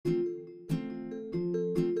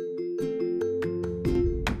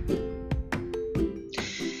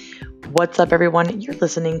What's up, everyone? You're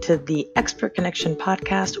listening to the Expert Connection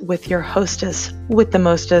podcast with your hostess with the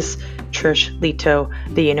mostest, Trish Lito,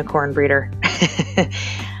 the unicorn breeder.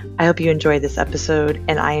 I hope you enjoy this episode,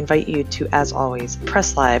 and I invite you to, as always,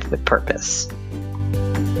 press live with purpose.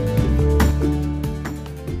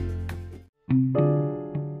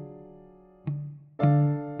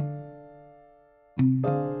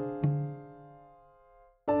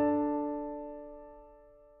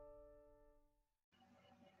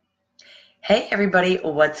 Hey everybody,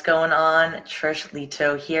 what's going on? Trish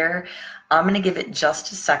Lito here. I'm going to give it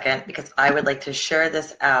just a second because I would like to share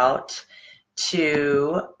this out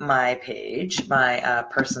to my page, my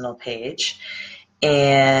personal page.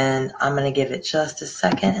 And I'm going to give it just a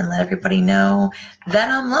second and let everybody know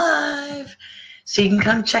that I'm live so you can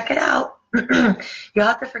come check it out. You'll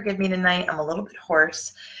have to forgive me tonight. I'm a little bit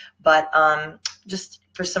hoarse, but just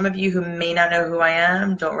for some of you who may not know who I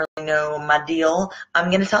am, don't really know my deal, I'm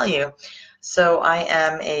going to tell you. So I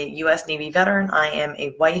am a U.S. Navy veteran. I am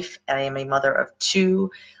a wife, and I am a mother of 2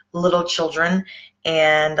 little children,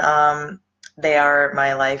 and they are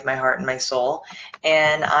my life, my heart, and my soul.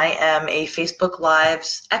 And I am a Facebook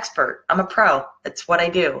Lives expert. I'm a pro. That's what I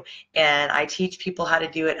do. And I teach people how to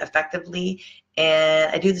do it effectively,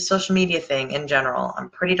 and I do the social media thing in general. I'm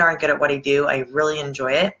pretty darn good at what I do. I really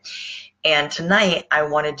enjoy it. And tonight I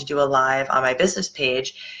wanted to do a live on my business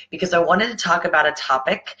page because I wanted to talk about a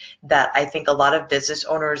topic that I think a lot of business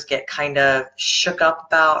owners get kind of shook up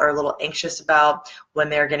about or a little anxious about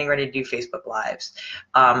when they're getting ready to do Facebook Lives.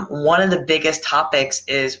 One of the biggest topics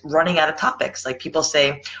is running out of topics. Like, people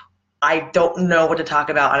say, I don't know what to talk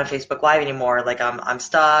about on a Facebook Live anymore. Like, I'm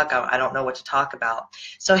stuck. I don't know what to talk about.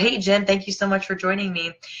 So, hey, Jen, thank you so much for joining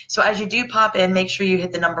me. So as you do pop in, make sure you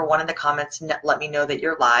hit the number 1 in the comments and let me know that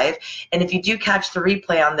you're live. And if you do catch the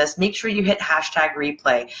replay on this, make sure you hit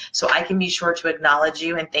 #replay so I can be sure to acknowledge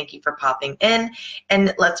you and thank you for popping in. And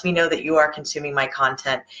it lets me know that you are consuming my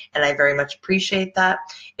content, and I very much appreciate that.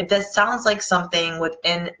 If that sounds like something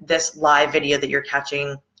within this live video that you're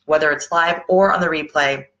catching, whether it's live or on the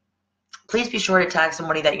replay, please be sure to tag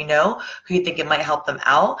somebody that you know who you think it might help them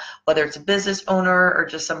out, whether it's a business owner or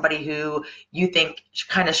just somebody who you think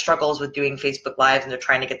kind of struggles with doing Facebook Lives and they're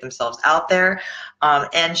trying to get themselves out there.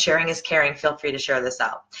 And sharing is caring. Feel free to share this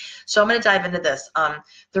out. So I'm going to dive into this.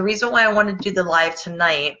 The reason why I wanted to do the live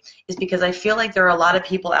tonight is because I feel like there are a lot of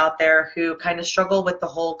people out there who kind of struggle with the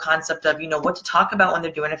whole concept of, what to talk about when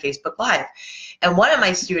they're doing a Facebook Live. And one of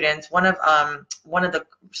my students, one of the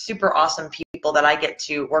super awesome people that I get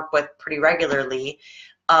to work with pretty regularly,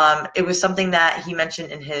 it was something that he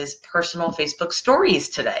mentioned in his personal Facebook stories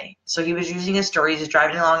today. So he was using his stories, he's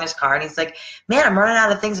driving along his car, and he's like, man, I'm running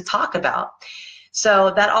out of things to talk about.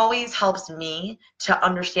 So that always helps me to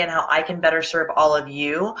understand how I can better serve all of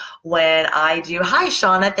you when I do. Hi,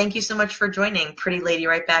 Shauna. Thank you so much for joining. Pretty lady,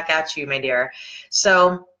 right back at you, my dear.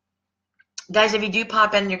 So, guys, if you do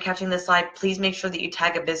pop in and you're catching this live, please make sure that you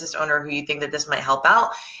tag a business owner who you think that this might help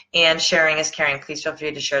out. And sharing is caring. Please feel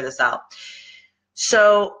free to share this out.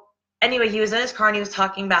 So anyway, he was in his car and he was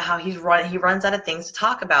talking about how he runs out of things to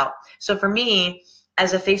talk about. So for me,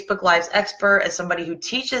 as a Facebook Lives expert, as somebody who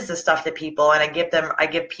teaches this stuff to people, and I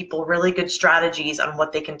give people really good strategies on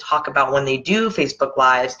what they can talk about when they do Facebook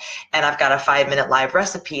Lives, and I've got a 5-minute live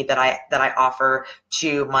recipe that I offer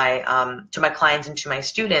to my clients and to my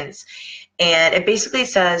students, and it basically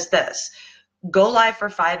says this: go live for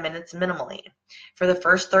 5 minutes minimally. For the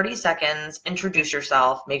first 30 seconds, introduce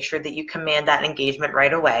yourself, make sure that you command that engagement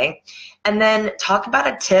right away, and then talk about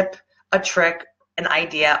a tip, a trick, an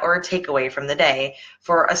idea, or a takeaway from the day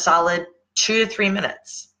for a solid 2 to 3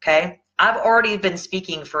 minutes, okay? I've already been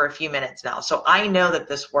speaking for a few minutes now, so I know that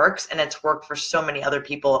this works, and it's worked for so many other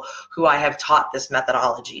people who I have taught this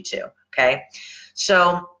methodology to, okay?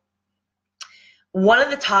 So one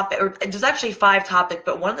of the topics, or there's actually 5 topics,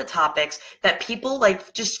 but one of the topics that people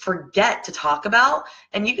like just forget to talk about,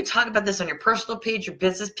 and you can talk about this on your personal page, your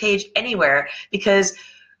business page, anywhere, because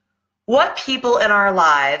what people in our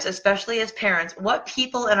lives, especially as parents, what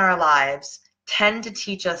people in our lives tend to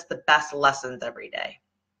teach us the best lessons every day?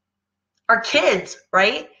 Our kids,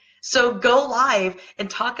 right? So go live and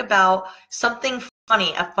talk about something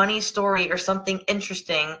funny, a funny story or something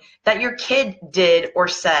interesting that your kid did or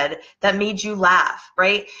said that made you laugh,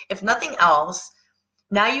 right? If nothing else,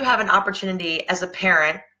 now you have an opportunity as a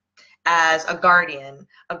parent, as a guardian,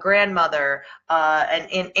 a grandmother, an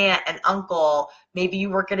aunt, an uncle, maybe you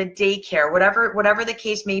work at a daycare, whatever the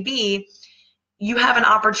case may be, you have an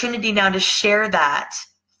opportunity now to share that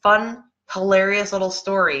fun, hilarious little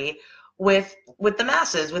story with the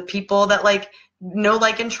masses, with people that know,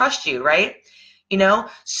 like, and trust you, right? you know?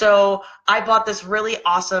 So I bought this really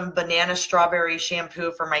awesome banana strawberry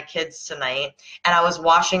shampoo for my kids tonight, and I was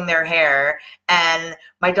washing their hair, and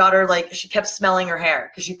my daughter, like, she kept smelling her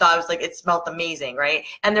hair because she thought it was like, it smelled amazing, right?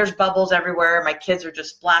 And there's bubbles everywhere. My kids are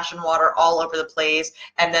just splashing water all over the place.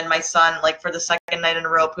 And then my son, like, for the second night in a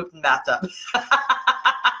row, pooped in the bathtub.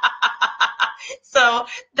 So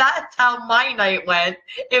that's how my night went.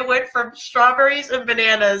 It went from strawberries and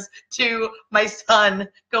bananas to my son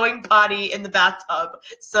going potty in the bathtub.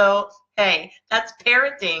 So, hey, that's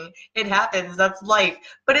parenting. It happens. That's life.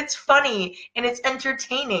 But it's funny and it's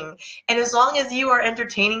entertaining. And as long as you are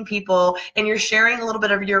entertaining people and you're sharing a little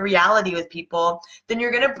bit of your reality with people, then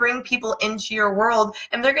you're going to bring people into your world,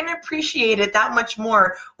 and they're going to appreciate it that much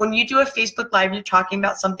more. When you do a Facebook Live, you're talking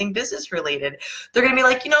about something business related. They're going to be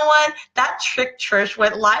like, you know what? That trick Trish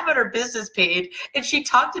went live on her business page, and she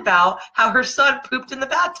talked about how her son pooped in the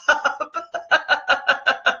bathtub.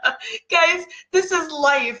 Guys, this is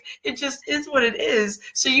life. It just is what it is.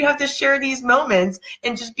 So you have to share these moments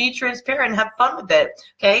and just be transparent and have fun with it.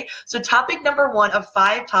 Okay? So topic number 1 of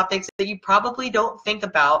 5 topics that you probably don't think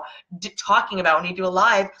about talking about when you do a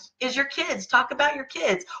live is your kids. Talk about your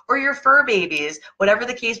kids or your fur babies, whatever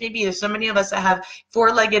the case may be. There's so many of us that have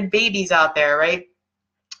 4-legged babies out there, right?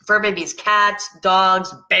 Fur babies, cats,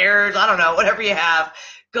 dogs, bears, I don't know, whatever you have.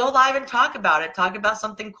 Go live and talk about it. Talk about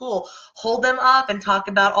something cool. Hold them up and talk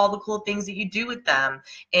about all the cool things that you do with them.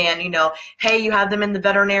 And, you know, hey, you have them in the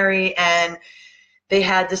veterinary and they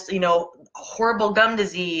had this, you know, horrible gum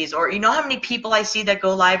disease, or you know how many people I see that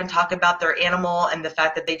go live and talk about their animal and the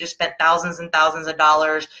fact that they just spent thousands and thousands of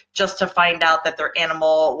dollars just to find out that their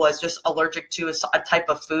animal was just allergic to a type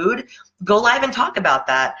of food. Go live and talk about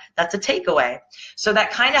that. That's a takeaway. So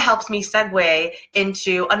that kind of helps me segue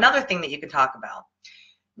into another thing that you can talk about.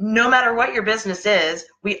 No matter what your business is,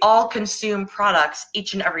 we all consume products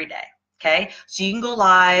each and every day. Okay, so you can go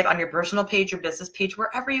live on your personal page, your business page,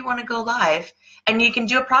 wherever you want to go live, and you can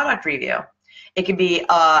do a product review. It could be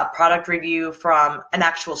a product review from an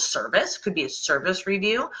actual service, could be a service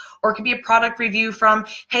review, or it could be a product review from,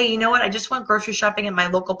 hey, you know what, I just went grocery shopping at my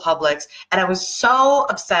local Publix, and I was so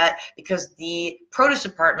upset because the produce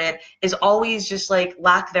department is always just like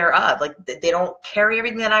lack thereof. Like they don't carry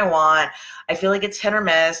everything that I want. I feel like it's hit or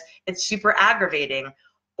miss. It's super aggravating.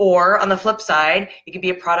 Or on the flip side, it could be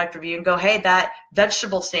a product review and go, hey, that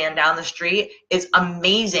vegetable stand down the street is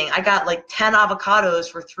amazing. I got like 10 avocados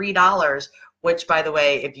for $3, which, by the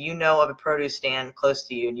way, if you know of a produce stand close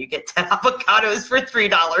to you and you get 10 avocados for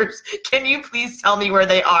 $3, can you please tell me where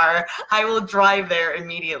they are? I will drive there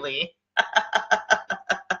immediately.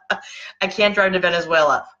 I can't drive to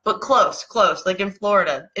Venezuela, but close, like in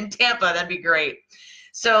Florida, in Tampa, that'd be great.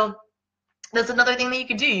 So that's another thing that you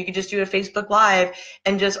could do. You could just do a Facebook Live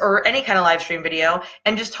and just, or any kind of live stream video,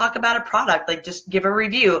 and just talk about a product. Like just give a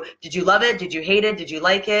review. Did you love it? Did you hate it? Did you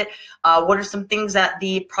like it? What are some things that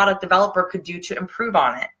the product developer could do to improve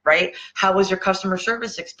on it, right? How was your customer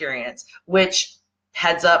service experience? Which,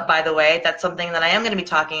 heads up, by the way, that's something that I am going to be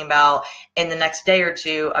talking about in the next day or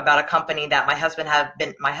two, about a company that my husband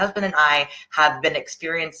and I have been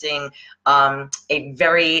experiencing a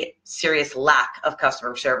very serious lack of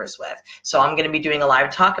customer service with. So I'm going to be doing a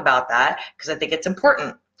live talk about that because I think it's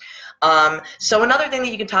important. So another thing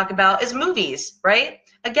that you can talk about is movies, right?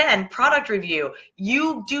 Again, product review.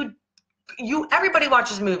 Everybody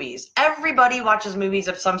watches movies. Everybody watches movies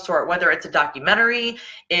of some sort, whether it's a documentary,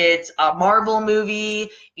 it's a Marvel movie,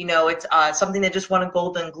 you know, it's something that just won a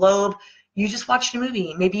Golden Globe. You just watched a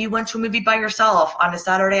movie. Maybe you went to a movie by yourself on a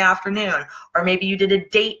Saturday afternoon, or maybe you did a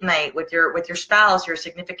date night with your spouse, your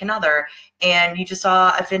significant other, and you just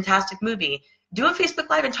saw a fantastic movie. Do a Facebook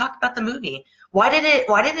Live and talk about the movie. Why did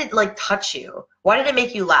it like touch you? Why did it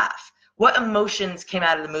make you laugh? What emotions came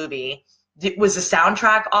out of the movie? Was the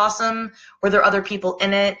soundtrack awesome? Were there other people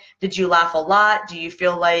in it? Did you laugh a lot? Do you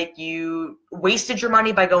feel like you wasted your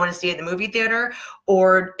money by going to see it in the movie theater?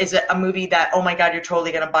 Or is it a movie that, oh my God, you're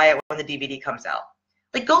totally going to buy it when the DVD comes out?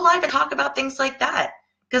 Like, go live and talk about things like that.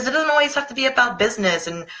 Because it doesn't always have to be about business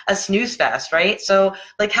and a snooze fest, right? So,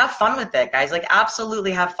 like, have fun with it, guys. Like,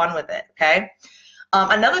 absolutely have fun with it, okay?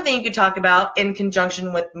 Another thing you could talk about in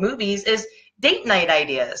conjunction with movies is date night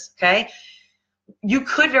ideas, okay? You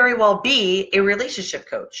could very well be a relationship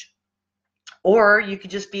coach, or you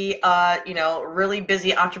could just be a, you know, really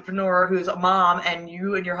busy entrepreneur who's a mom, and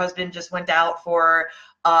you and your husband just went out for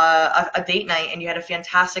a date night and you had a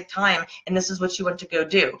fantastic time and this is what you want to go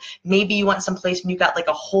do. Maybe you went someplace and you got like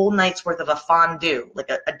a whole night's worth of a fondue, like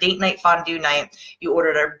a date night fondue night. You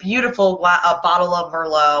ordered a beautiful bottle of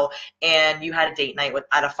Merlot and you had a date night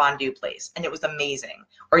at a fondue place and it was amazing.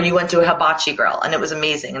 Or you went to a hibachi grill and it was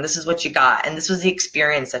amazing and this is what you got and this was the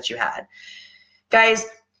experience that you had. Guys,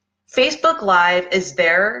 Facebook Live is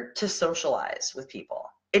there to socialize with people.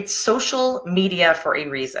 It's social media for a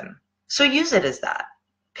reason. So use it as that,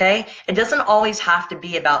 okay? It doesn't always have to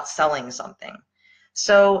be about selling something.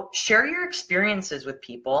 So share your experiences with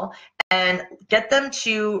people and get them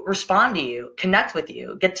to respond to you, connect with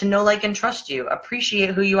you, get to know, like, and trust you,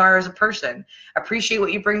 appreciate who you are as a person, appreciate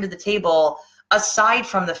what you bring to the table aside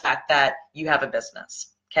from the fact that you have a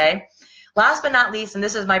business, okay? Last but not least, and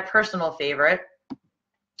this is my personal favorite,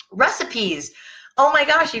 recipes. Oh my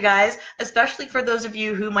gosh, you guys, especially for those of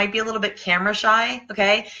you who might be a little bit camera shy,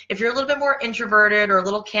 okay? If you're a little bit more introverted or a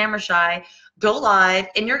little camera shy, go live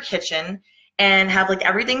in your kitchen and have like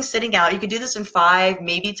everything sitting out. You could do this in 5,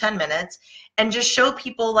 maybe 10 minutes and just show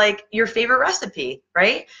people like your favorite recipe,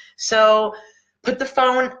 right? So put the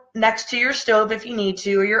phone next to your stove if you need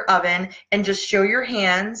to, or your oven, and just show your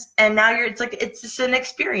hands. And now it's just an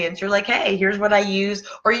experience. You're like, hey, here's what I use.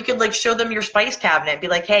 Or you could like show them your spice cabinet. Be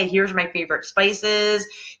like, hey, here's my favorite spices.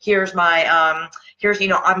 Here's my,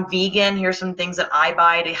 I'm vegan. Here's some things that I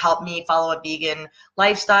buy to help me follow a vegan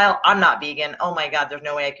lifestyle. I'm not vegan. Oh my God, there's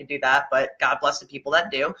no way I could do that. But God bless the people that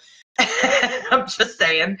do. I'm just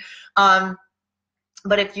saying.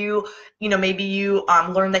 But if maybe you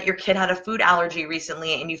learned that your kid had a food allergy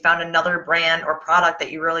recently and you found another brand or product that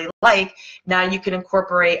you really like, now you can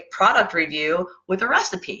incorporate product review with a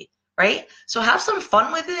recipe, right? So have some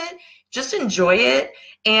fun with it, just enjoy it,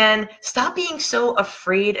 and stop being so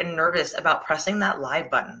afraid and nervous about pressing that live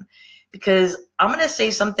button. Because I'm going to say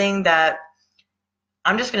something that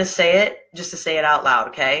I'm just going to say it just to say it out loud,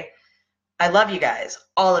 okay? I love you guys,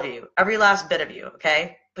 all of you, every last bit of you,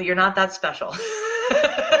 okay? But you're not that special.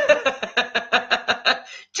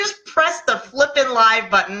 Just press the flippin' live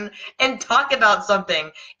button and talk about something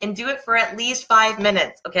and do it for at least 5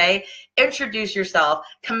 minutes, okay? Introduce yourself,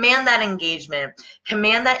 command that engagement,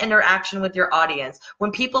 command that interaction with your audience.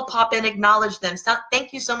 When people pop in, acknowledge them.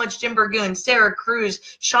 Thank you so much, Jim Burgoon, Sarah Cruz,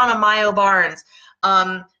 Shauna Mayo Barnes,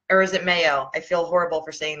 or is it Mayo? I feel horrible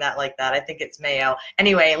for saying that like that. I think it's Mayo.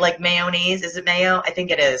 Anyway, like mayonnaise, is it Mayo? I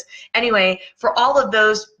think it is. Anyway, for all of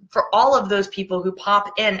those people who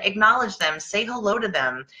pop in, acknowledge them, say hello to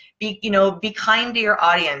them, be kind to your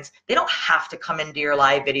audience. They don't have to come into your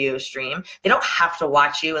live video stream. They don't have to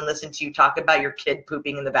watch you and listen to you talk about your kid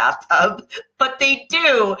pooping in the bathtub, but they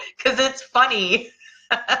do because it's funny.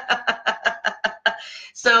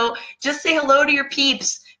 So just say hello to your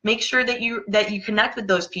peeps. Make sure that you connect with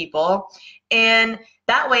those people. And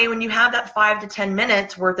that way, when you have that 5 to 10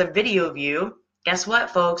 minutes worth of video view, guess what,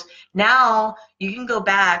 folks? Now you can go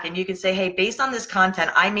back and you can say, hey, based on this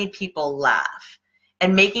content, I made people laugh.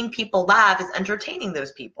 And making people laugh is entertaining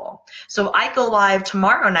those people. So I go live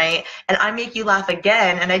tomorrow night and I make you laugh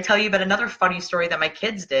again and I tell you about another funny story that my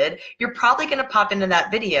kids did. You're probably going to pop into that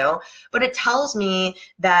video, but it tells me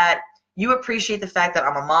that you appreciate the fact that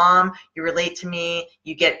I'm a mom, you relate to me,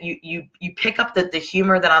 you pick up the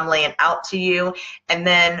humor that I'm laying out to you, and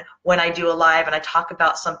then when I do a live and I talk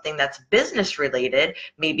about something that's business related,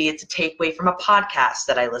 maybe it's a takeaway from a podcast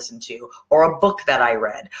that I listened to, or a book that I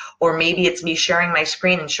read, or maybe it's me sharing my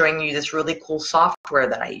screen and showing you this really cool software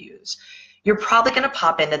that I use. You're probably going to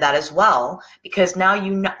pop into that as well, because now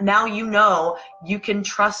you know you can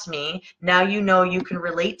trust me, now you know you can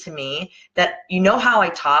relate to me, that you know how I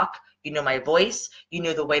talk, you know my voice, you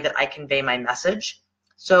know the way that I convey my message.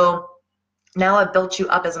 So now I've built you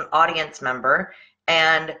up as an audience member,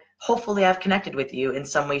 and hopefully I've connected with you in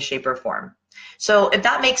some way, shape, or form. So if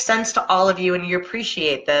that makes sense to all of you and you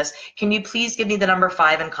appreciate this, can you please give me the number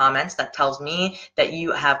 5 in comments? That tells me that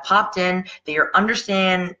you have popped in, that you're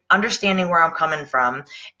understanding where I'm coming from,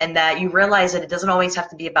 and that you realize that it doesn't always have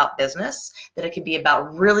to be about business, that it could be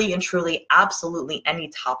about really and truly absolutely any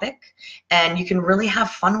topic, and you can really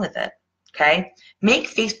have fun with it, okay?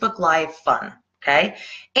 Make Facebook Live fun, okay?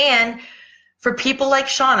 And for people like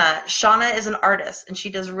Shauna is an artist and she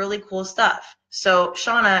does really cool stuff. So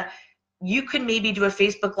Shauna, you could maybe do a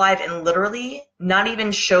Facebook Live and literally not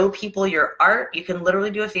even show people your art. You can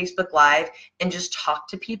literally do a Facebook Live and just talk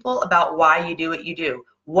to people about why you do what you do.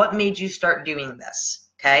 What made you start doing this,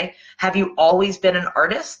 okay? Have you always been an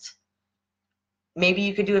artist? Maybe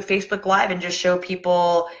you could do a Facebook Live and just show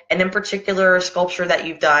people, and in particular, a sculpture that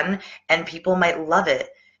you've done, and people might love it.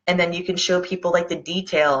 and then you can show people like the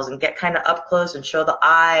details and get kind of up close and show the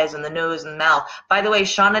eyes and the nose and the mouth. By the way,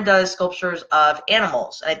 Shauna does sculptures of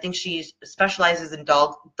animals. I think she specializes in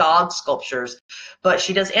dog sculptures, but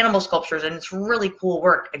she does animal sculptures, and it's really cool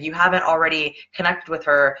work. If you haven't already connected with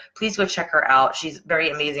her, please go check her out. She's very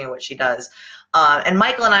amazing at what she does. And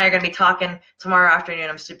Michael and I are going to be talking tomorrow afternoon.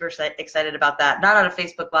 I'm super excited about that. Not on a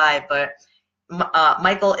Facebook Live, but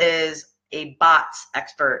Michael is a bots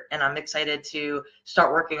expert, and I'm excited to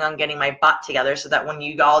start working on getting my bot together so that when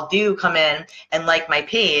you all do come in and like my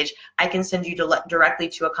page, I can send you directly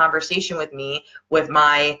to a conversation with me with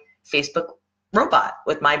my Facebook robot,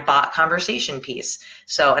 with my bot conversation piece.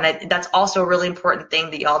 So, and that's also a really important thing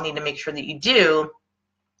that you all need to make sure that you do,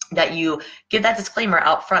 that you give that disclaimer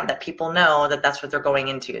out front, that people know that that's what they're going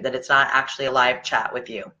into, that it's not actually a live chat with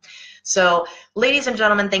you. So, ladies and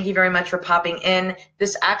gentlemen, thank you very much for popping in.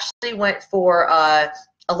 This actually went for a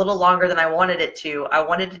little longer than I wanted it to. I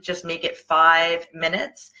wanted to just make it 5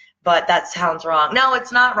 minutes, but that sounds wrong. No,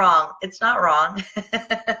 it's not wrong. It's not wrong.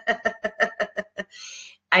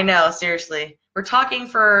 I know, seriously. We're talking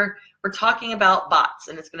about bots,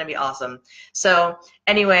 and it's going to be awesome. So,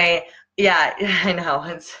 anyway, yeah, I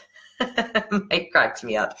know. It cracks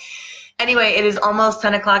me up. Anyway, it is almost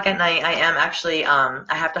 10 o'clock at night. I am actually, I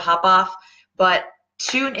have to hop off, but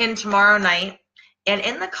tune in tomorrow night. And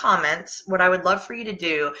in the comments, what I would love for you to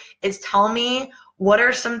do is tell me what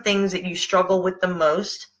are some things that you struggle with the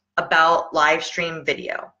most about live stream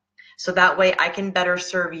video. So that way I can better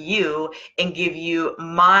serve you and give you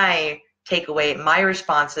my takeaway, my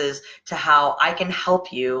responses to how I can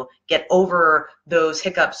help you get over those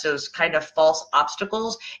hiccups, those kind of false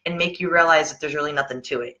obstacles, and make you realize that there's really nothing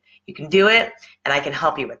to it. You can do it, and I can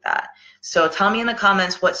help you with that. So tell me in the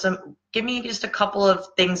comments give me just a couple of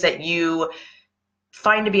things that you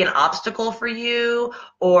find to be an obstacle for you,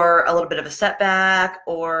 or a little bit of a setback,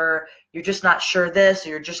 or you're just not sure this, or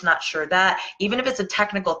you're just not sure that. Even if it's a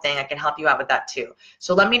technical thing, I can help you out with that too.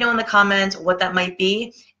 So let me know in the comments what that might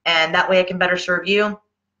be, and that way I can better serve you.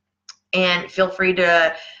 And feel free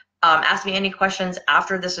to ask me any questions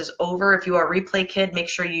after this is over. If you are a replay kid, make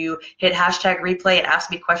sure you hit hashtag replay and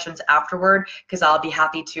ask me questions afterward, because I'll be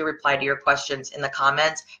happy to reply to your questions in the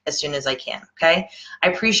comments as soon as I can, okay?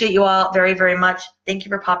 I appreciate you all very, very much. Thank you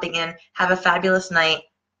for popping in. Have a fabulous night.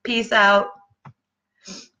 Peace out.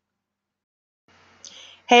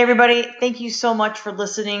 Hey everybody, thank you so much for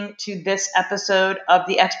listening to this episode of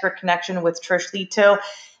The Expert Connection with Trish Lito.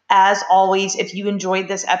 As always, if you enjoyed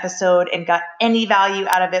this episode and got any value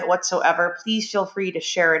out of it whatsoever, please feel free to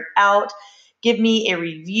share it out. Give me a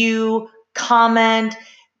review, comment,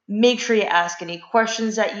 make sure you ask any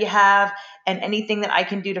questions that you have, and anything that I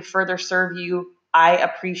can do to further serve you. I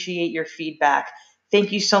appreciate your feedback.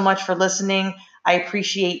 Thank you so much for listening. I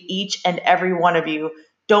appreciate each and every one of you.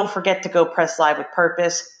 Don't forget to go press live with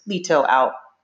purpose. Lito out.